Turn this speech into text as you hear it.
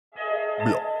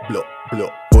Block, block,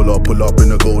 block. Pull up in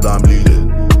the gold, I'm leading.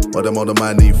 But them other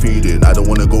man need feeding. I don't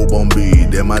wanna go Bombay.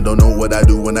 Them I don't know what I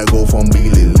do when I go from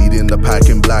Beeling. Leading the pack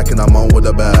in black and I'm on with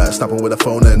a bat. Snapping with a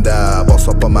phone and dab. Boss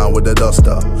up a man with a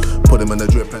duster. Put him in the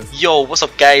drip and... Yo, what's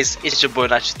up guys? It's your boy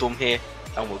Nitrostorm here.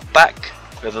 And we're back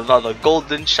with another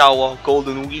golden shower,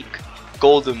 golden week,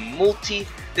 golden multi.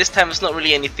 This time it's not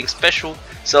really anything special.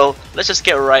 So let's just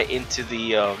get right into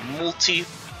the multi.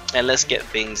 And let's get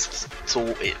things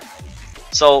sorted.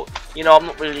 So, you know, I'm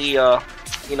not really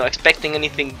expecting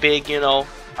anything big, I'm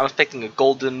expecting a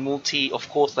golden multi, of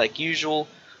course, like usual,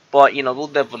 but we'll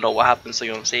never know what happens, so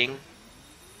you know what I'm saying?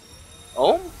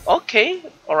 Oh, okay,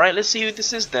 alright, let's see who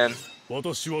this is then.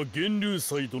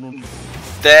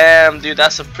 Damn, dude,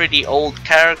 that's a pretty old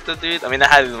character, dude. I mean, I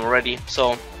had it already,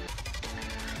 so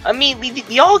I mean,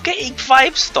 we are getting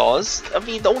 5 stars. I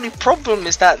mean, the only problem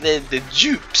is that they're the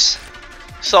dupes.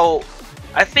 So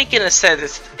I think in a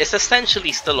sense it's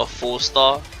essentially still a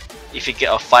 4-star if you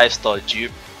get a 5-star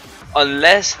dupe,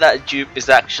 unless that dupe is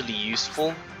actually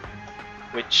useful,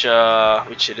 which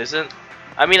it isn't.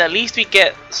 I mean, at least we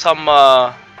get some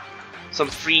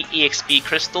free EXP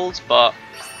crystals, but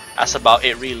that's about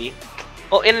it really.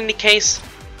 Well, in any case,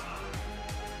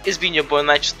 it's been your boy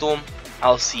Nitrostorm.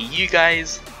 I'll see you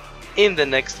guys in the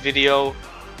next video.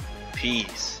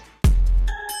 Peace.